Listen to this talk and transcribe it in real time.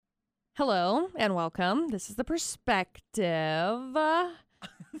Hello and welcome. This is The Perspective. Why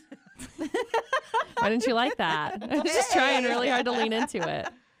didn't you like that? I was just trying really hard to lean into it.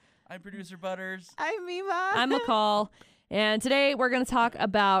 I'm producer Butters. I'm Mima. I'm McCall. And today we're going to talk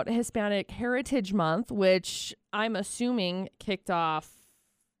about Hispanic Heritage Month, which I'm assuming kicked off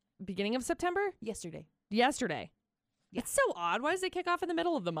beginning of September? Yesterday. Yesterday. Yeah. It's so odd. Why does it kick off in the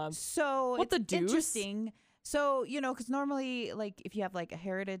middle of the month? So What it's the deuce? interesting. So, because normally, like, if you have, like, a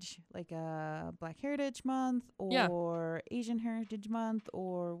heritage, like a Black Heritage Month or Asian Heritage Month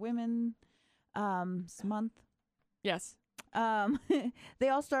or Women's Month, Yes. they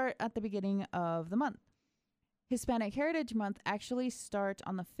all start at the beginning of the month. Hispanic Heritage Month actually starts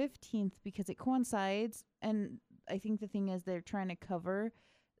on the 15th because it coincides, and I think the thing is they're trying to cover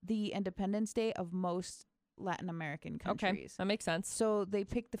the Independence Day of most Latin American countries. Okay, that makes sense. So they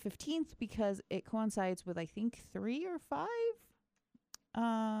picked the 15th because it coincides with, I think, 3 or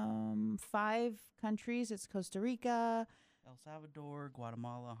 5 countries. It's Costa Rica, El Salvador,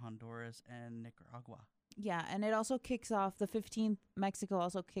 Guatemala, Honduras, and Nicaragua. yeah, and it also kicks off the 15th. Mexico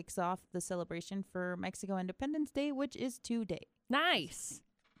also kicks off the celebration for Mexico Independence Day, which is today. Nice.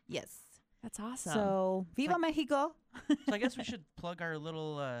 Yes. That's awesome. So, Viva Mexico. So I guess we should plug our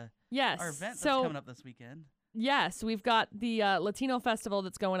little yes. our event that's So coming up this weekend. yes, we've got the Latino Festival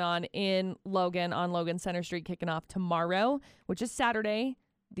that's going on in Logan on Logan Center Street kicking off tomorrow, which is Saturday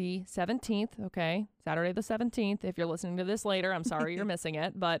the 17th. Okay, Saturday the 17th. If you're listening to this later, I'm sorry you're missing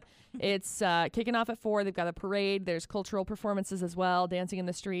it, but it's kicking off at 4. They've got a parade. There's cultural performances as well, dancing in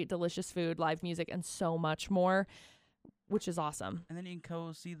the street, delicious food, live music, and so much more, which is awesome. And then you can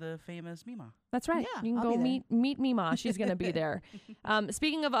go see the famous Mima. That's right. Yeah, you can I'll go be meet Mima. She's going to be there.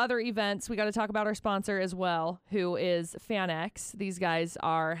 Speaking of other events, we got to talk about our sponsor as well, who is FanX. These guys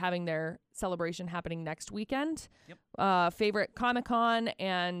are having their celebration happening next weekend. Yep. Favorite Comic-Con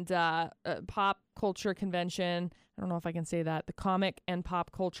and pop culture convention. I don't know if I can say that. The Comic and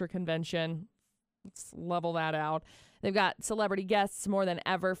Pop Culture Convention. Let's level that out. They've got celebrity guests more than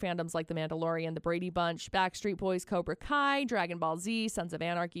ever. Fandoms like The Mandalorian, The Brady Bunch, Backstreet Boys, Cobra Kai, Dragon Ball Z, Sons of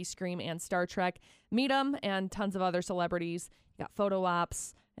Anarchy, Scream, and Star Trek. Meet 'em and tons of other celebrities. You got photo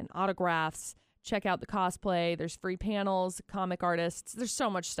ops and autographs. Check out the cosplay. There's free panels, comic artists. There's so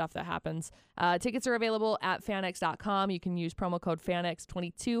much stuff that happens. Tickets are available at fanx.com. You can use promo code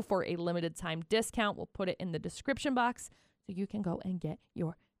FANX22 for a limited time discount. We'll put it in the description box so you can go and get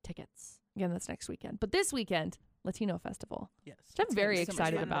your tickets. Again, that's next weekend. But this weekend, Latino Festival. Yes. Which I'm very It's so much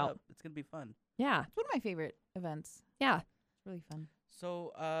excited fun. about. It's going to be fun. Yeah. It's one of my favorite events. Yeah. It's really fun.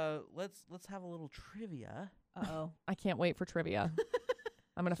 So let's have a little trivia. Uh-oh. I can't wait for trivia.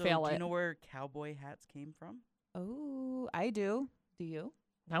 I'm going to So fail do it. you know where cowboy hats came from? Oh, I do. Do you?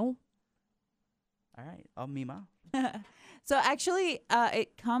 No? All right. Mima. So actually,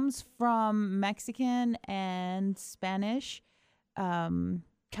 it comes from Mexican and Spanish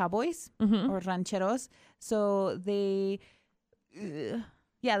cowboys Mm-hmm. or rancheros. So they,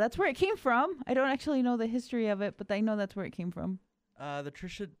 yeah, that's where it came from. I don't actually know the history of it, but I know that's where it came from. The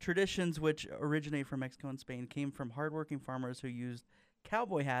traditions which originate from Mexico and Spain came from hardworking farmers who used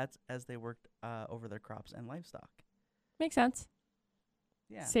cowboy hats as they worked over their crops and livestock. Makes sense.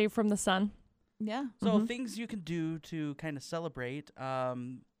 Yeah. Save from the sun. Yeah. So Mhm. things you can do to kind of celebrate.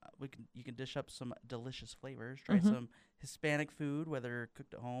 You can dish up some delicious flavors. Try Mhm. some Hispanic food, whether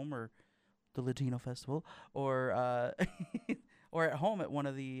cooked at home or the Latino Festival, or or at home at one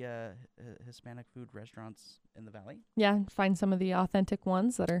of the Hispanic food restaurants in the valley. Yeah, find some of the authentic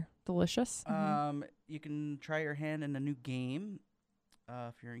ones that are delicious. You can try your hand in a new game.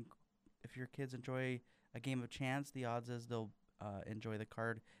 If your kids enjoy a game of chance, the odds is they'll enjoy the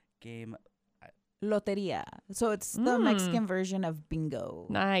card game. Loteria. So it's the Mexican version of bingo.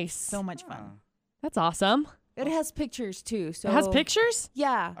 Nice. So much fun. That's awesome. It has pictures too. So It has pictures?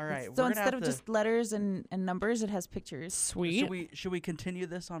 Yeah. All right, So we're gonna instead have of to- just letters and numbers, it has pictures. Sweet. Should we continue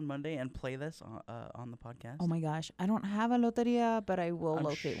this on Monday and play this on the podcast? Oh my gosh. I don't have a loteria, but I will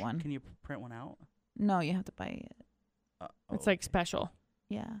locate one. Can you print one out? No, you have to buy it. It's like special.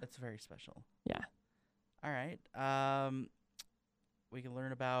 Yeah. It's very special. Yeah. All right. We can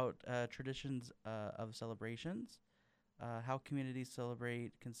learn about traditions of celebrations. How communities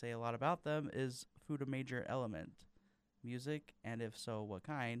celebrate can say a lot about them. Is food a major element? Music, and if so, what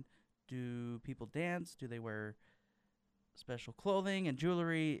kind? Do people dance? Do they wear special clothing and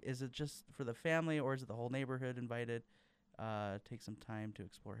jewelry? Is it just for the family, or is it the whole neighborhood invited? Take some time to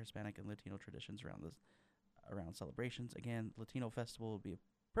explore Hispanic and Latino traditions around celebrations. Again, Latino Festival would be a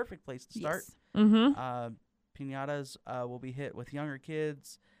perfect place to start. Yes. Mm-hmm. Piñatas will be hit with younger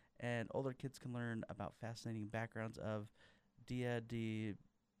kids, and older kids can learn about fascinating backgrounds of Dia de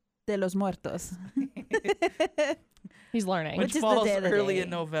de los Muertos. He's learning. Which Which is the falls Day of the early Day. in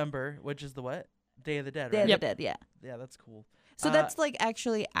November, which is the what? Day of the Dead, Day right? of the Dead, yeah. Yeah, that's cool. So that's like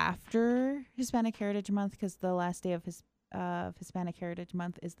actually after Hispanic Heritage Month, because the last day of Hispanic Heritage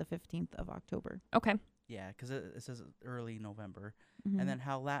Month is the 15th of October. Okay. Yeah, because it says early November. Mhm. And then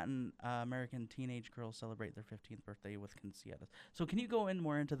how Latin American teenage girls celebrate their 15th birthday with quinceañeras. So can you go in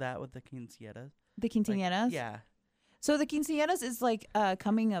more into that with the quinceañeras? The quinceañeras? Yeah. So the quinceañeras is like a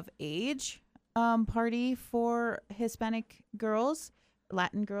coming of age party for Hispanic girls,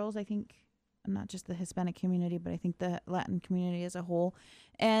 Latin girls, I think. Not just the Hispanic community, but I think the Latin community as a whole.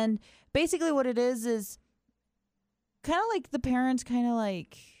 And basically what it is kind of like the parents kind of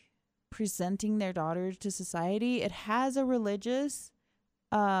like presenting their daughters to society. It has a religious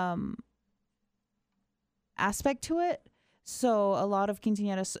aspect to it. So a lot of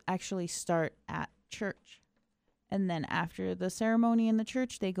quinceañeras actually start at church. And then after the ceremony in the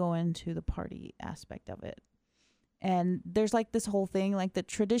church, they go into the party aspect of it. And there's like this whole thing, like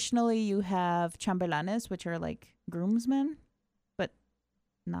traditionally you have chambelanes, which are like groomsmen, but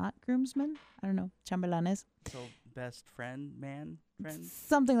not groomsmen. I don't know, chambelanes. So best friend, friend.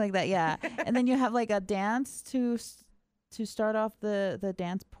 Something like that, yeah. And then you have like a dance to start off the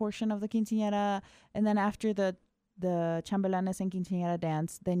dance portion of the quinceañera. And then after the chambelanes and quinceañera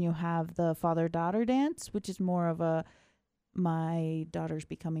dance, then you have the father-daughter dance, which is more of a my daughter's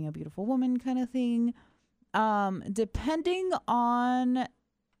becoming a beautiful woman kind of thing. Depending on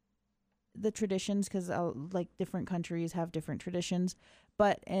the traditions, because like different countries have different traditions,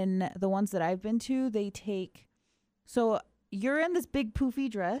 but in the ones that I've been to, they take, so you're in this big poofy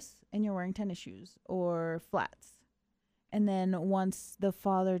dress and you're wearing tennis shoes or flats. And then once the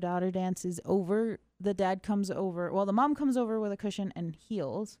father-daughter dance is over, the dad comes over, well, the mom comes over with a cushion and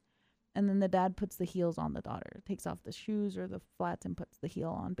heels. And then the dad puts the heels on the daughter, takes off the shoes or the flats and puts the heel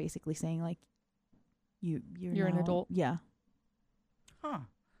on, basically saying like, you're an now- adult. Yeah. Huh.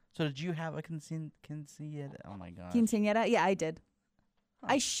 So did you have a quinceañera? Oh my gosh. Quinceañera? Yeah, I did. Huh.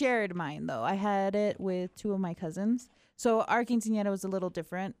 I shared mine though. I had it with two of my cousins. So our quinceañera was a little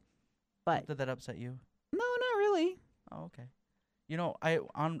different, but Did that upset you? no, not really. Oh, okay. You know,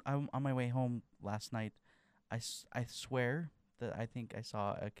 on my way home last night, I swear that I think I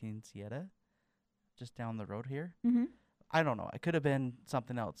saw a quinceañera just down the road here. Mm-hmm. I don't know. It could have been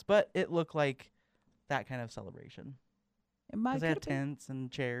something else, but it looked like that kind of celebration. Because they had tents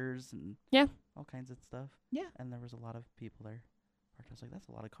and chairs and Yeah. all kinds of stuff. Yeah. And there was a lot of people there. I was like, that's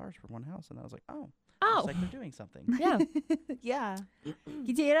a lot of cars for one house. And I was like, oh. Oh. Looks like they're doing something. Yeah. Yeah.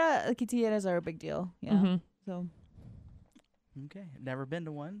 Quinceañeras are a big deal. Yeah. Mm-hmm. So, Okay. Never been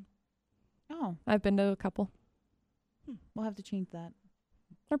to one. oh, I've been to a couple. we'll have to change that.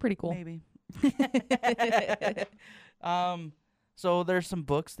 They're pretty cool. Maybe. So there's some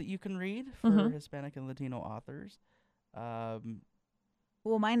books that you can read for Mhm. Hispanic and Latino authors.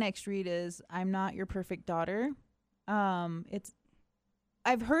 Well, my next read is I'm Not Your Perfect Daughter.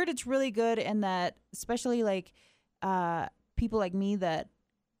 I've heard it's really good, and that especially like people like me that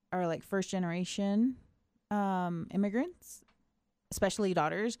are like first generation immigrants, especially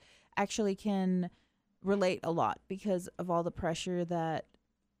daughters, actually can relate a lot because of all the pressure that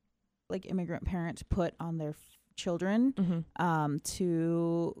like immigrant parents put on their children Mm-hmm.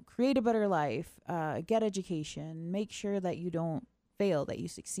 to create a better life, get education, make sure that you don't fail, that you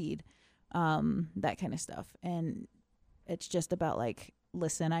succeed, that kind of stuff. And it's just about like,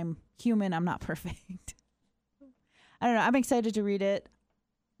 listen, I'm human, I'm not perfect. I don't know, I'm excited to read it.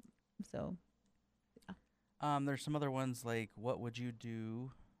 So there's some other ones like What Would You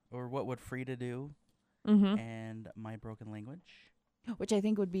Do or What Would Frida Do Mm-hmm. and My Broken Language. which I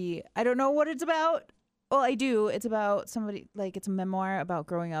think would be, I don't know what it's about. Well, I do. It's about somebody, like it's a memoir about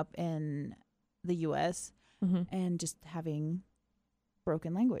growing up in the U.S. Mm-hmm. and just having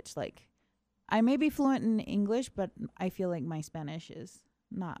broken language. Like I may be fluent in English, but I feel like my Spanish is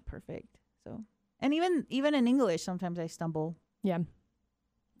not perfect. So, and even in English, sometimes I stumble. Yeah.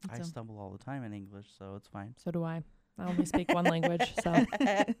 I So- stumble all the time in English, so it's fine. So do I. I only speak one language. So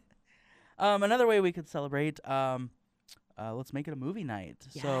Another way we could celebrate, let's make it a movie night.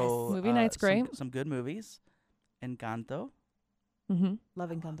 Yes. So Movie night's great. Some good movies. Encanto. mm-hmm. Love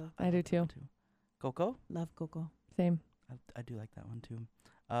Encanto. I do love that too. one Coco. Love Coco. Same. I do like that one too.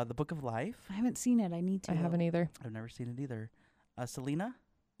 The Book of Life. I haven't seen it. I need to. I haven't either. I've never seen it either. Selena.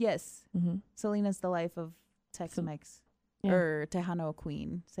 Yes, Mm-hmm. Selena's the life of Tex-Mex Yeah. or Tejano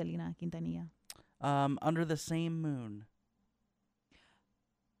Queen, Selena Quintanilla. Under the Same Moon.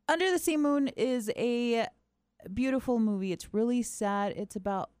 Under the Sea Moon is a beautiful movie. It's really sad. It's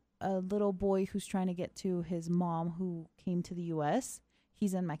about a little boy who's trying to get to his mom who came to the U.S.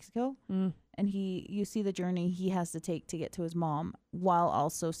 he's in Mexico, Mm. and you see the journey he has to take to get to his mom, while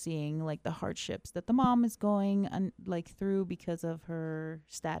also seeing like the hardships that the mom is going through because of her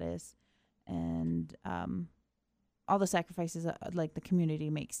status, and all the sacrifices like the community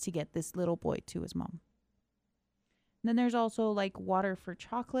makes to get this little boy to his mom. And then there's also like Water for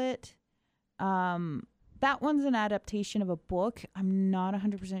Chocolate. That one's an adaptation of a book. I'm not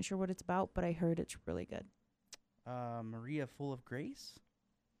 100% sure what it's about, but I heard it's really good. Maria Full of Grace.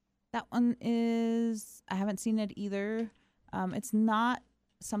 That one is, I haven't seen it either. It's not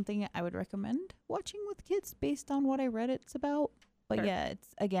something I would recommend watching with kids based on what I read it's about. But Sure. yeah,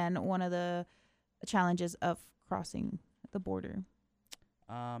 it's again one of the challenges of crossing the border.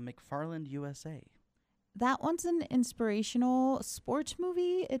 McFarland, USA. That one's an inspirational sports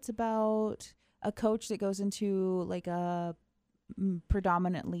movie. It's about a coach that goes into like a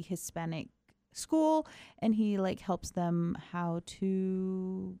predominantly Hispanic school, and he like helps them how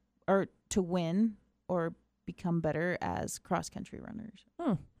to win or become better as cross country runners.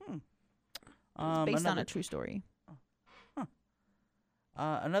 It's based on a true story.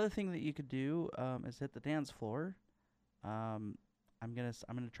 Another thing that you could do is hit the dance floor. I'm gonna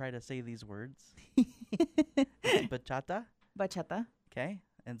try to say these words. Bachata, Bachata. okay,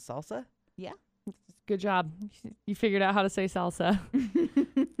 and salsa. Good job. You figured out how to say salsa.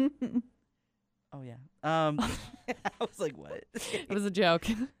 Oh yeah. I was like, what? It was a joke.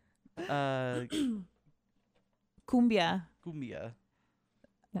 Cumbia. Cumbia.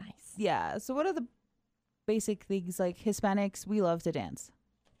 Nice. Yeah. So what are the basic things? Like Hispanics, we love to dance.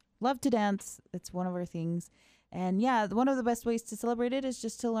 Love to dance. It's one of our things. And yeah, one of the best ways to celebrate it is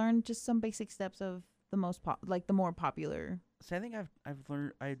just to learn just some basic steps of the most the more popular. So I think I've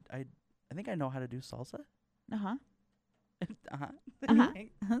learned I think I know how to do salsa. Uh-huh. uh-huh.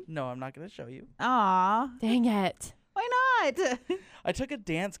 Uh-huh. No, I'm not gonna show you. Aw. Dang it. Why not? I took a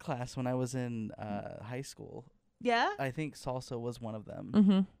dance class when I was in high school. Yeah? I think salsa was one of them.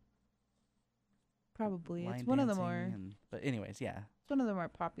 Mm-hmm. Probably. Line It's one of the dancing more but anyways, yeah. it's one of the more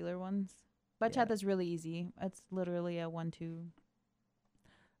popular ones. Bachata's really easy. It's literally a 1-2.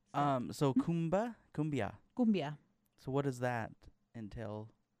 So cumbia. Cumbia. So what does that entail?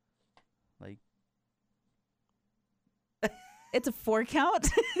 Like It's a 4 count.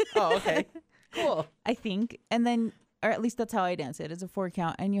 Oh, okay. Cool. I think. And then, or at least that's how I dance it. It's a 4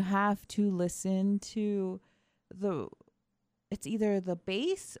 count. And you have to listen to it's either the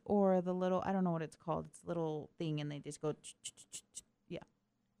bass or the little, I don't know what it's called. It's a little thing, and they just go, yeah.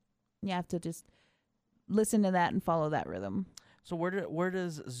 You have to just listen to that and follow that rhythm. So where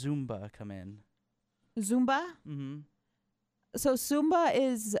does Zumba come in? Zumba. Mm-hmm. So Zumba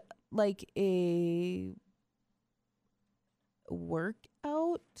is like a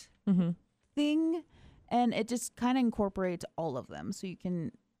workout Mm-hmm. thing, and it just kind of incorporates all of them. So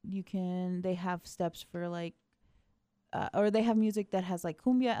they have steps for like or they have music that has like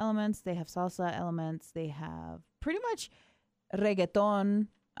cumbia elements, they have salsa elements, they have pretty much reggaeton.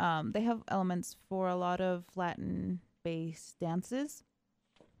 They have elements for a lot of Latin based dances.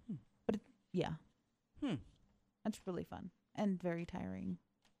 But yeah. That's really fun and very tiring.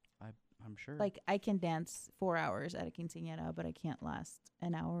 I'm sure. Like I can dance 4 hours at a quinceañera, but I can't last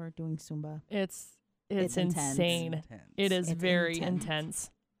an hour doing Zumba. It's It's intense. insane. Intense. It is It's very intense.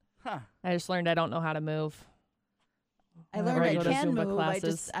 intense. Huh. I just learned I don't know how to move. I Whenever learned I go to can Zumba move.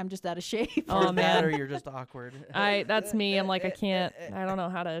 classes. I'm just out of shape. Oh, Or that, man. or you're just awkward. That's me. I'm like, I don't know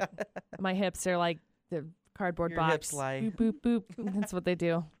how to. My hips are like the cardboard Your box. hips lie. Boop, boop, boop. That's what they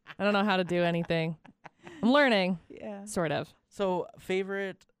do. I don't know how to do anything. I'm learning, Yeah. sort of. So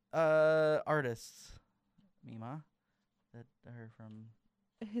favorite artists, Mima, that are from.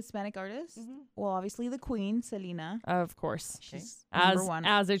 Hispanic artist. Well, obviously the Queen, Selena. Of course. She's As number one.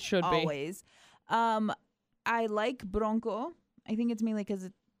 as it should be. Always. I like Bronco. I think it's mainly because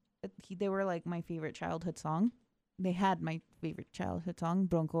they were like my favorite childhood song. They had my favorite childhood song,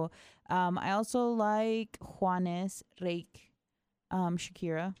 Bronco. I also like Juanes, Rake,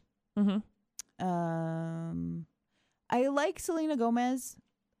 Shakira. Mm-hmm. I like Selena Gomez.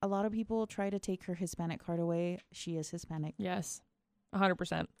 A lot of people try to take her Hispanic card away. She is Hispanic. Yes.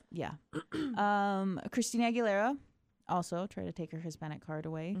 100%. Yeah. Christina Aguilera also try to take her Hispanic card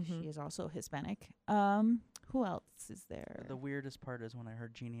away. Mhm. She is also Hispanic. Who else is there? The weirdest part is when I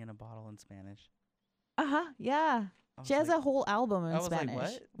heard "Genie in a Bottle" in Spanish. Yeah. I was She has like, a whole album in I was Spanish.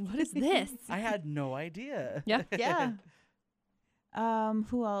 like, what? What is this? I had no idea. Yeah. Yeah.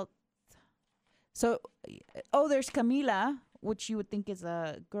 Who else? So, there's Camila, which you would think is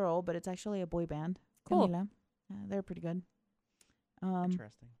a girl, but it's actually a boy band. Cool. Camila. They're pretty good.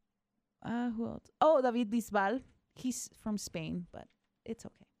 Interesting. Who else? Oh, David Bisbal. He's from Spain, but it's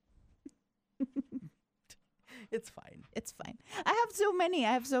okay. It's fine. It's fine. I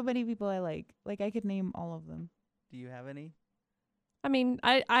have so many people I like. Like, I could name all of them. Do you have any? I mean,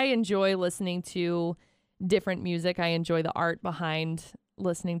 I enjoy listening to different music. I enjoy the art behind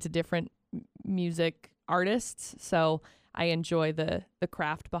listening to different music artists. So I enjoy the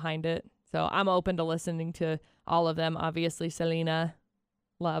craft behind it. So I'm open to listening to all of them. Obviously, Selena,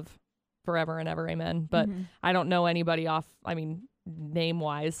 love, forever and ever, amen. But Mhm. I don't know anybody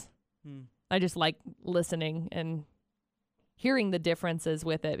name-wise. Hmm. I just like listening and hearing the differences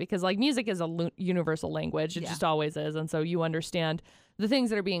with it because like music is a universal language. It Yeah. just always is. And so you understand the things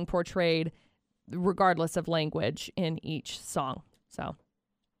that are being portrayed regardless of language in each song. So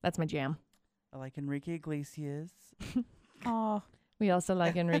that's my jam. I like Enrique Iglesias. Oh, We also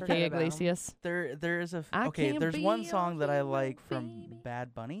like Enrique Forget about 'em. Iglesias. There's a I okay. can't There's be one your song that I hero, like from baby.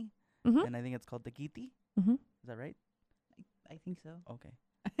 Bad Bunny, Mhm. and I think it's called Tequiti. Mhm. Is that right? I think so. Okay.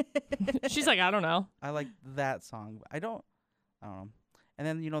 She's like, I don't know. I like that song. But I don't know. And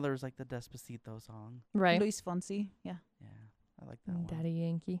then there was like the Despacito song. Right. Luis Fonsi. Yeah. Yeah, I like that one. Daddy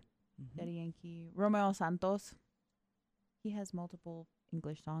Yankee. Mhm. Daddy Yankee. Romeo Santos. He has multiple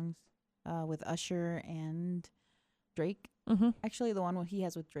English songs with Usher and Drake. Mm-hmm. Actually, the one he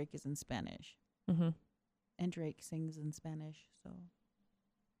has with Drake is in Spanish. Mm-hmm. And Drake sings in Spanish. So,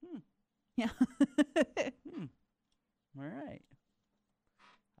 Hmm. yeah. All right.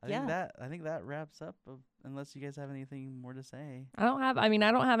 Yeah. I think that wraps up. Unless you guys have anything more to say. I don't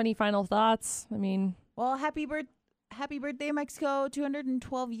have any final thoughts. I mean, Well, happy birthday, Mexico.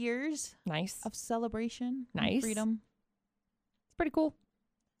 212 years nice. of celebration. and Nice. freedom. It's pretty cool.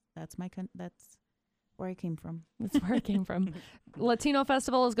 That's that's where I came from. That's where it came from. Latino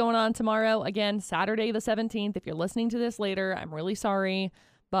Festival is going on tomorrow. Again, Saturday the 17th. If you're listening to this later, I'm really sorry.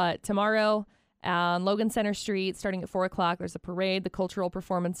 But tomorrow on Logan Center Street, starting at 4 o'clock, there's a parade, the cultural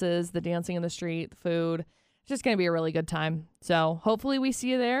performances, the dancing in the street, the food. It's just going to be a really good time. So hopefully we see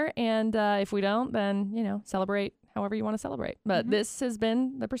you there. And if we don't, then, celebrate however you want to celebrate. But Mhm. this has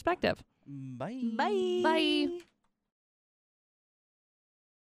been The Perspective. Bye. Bye. Bye.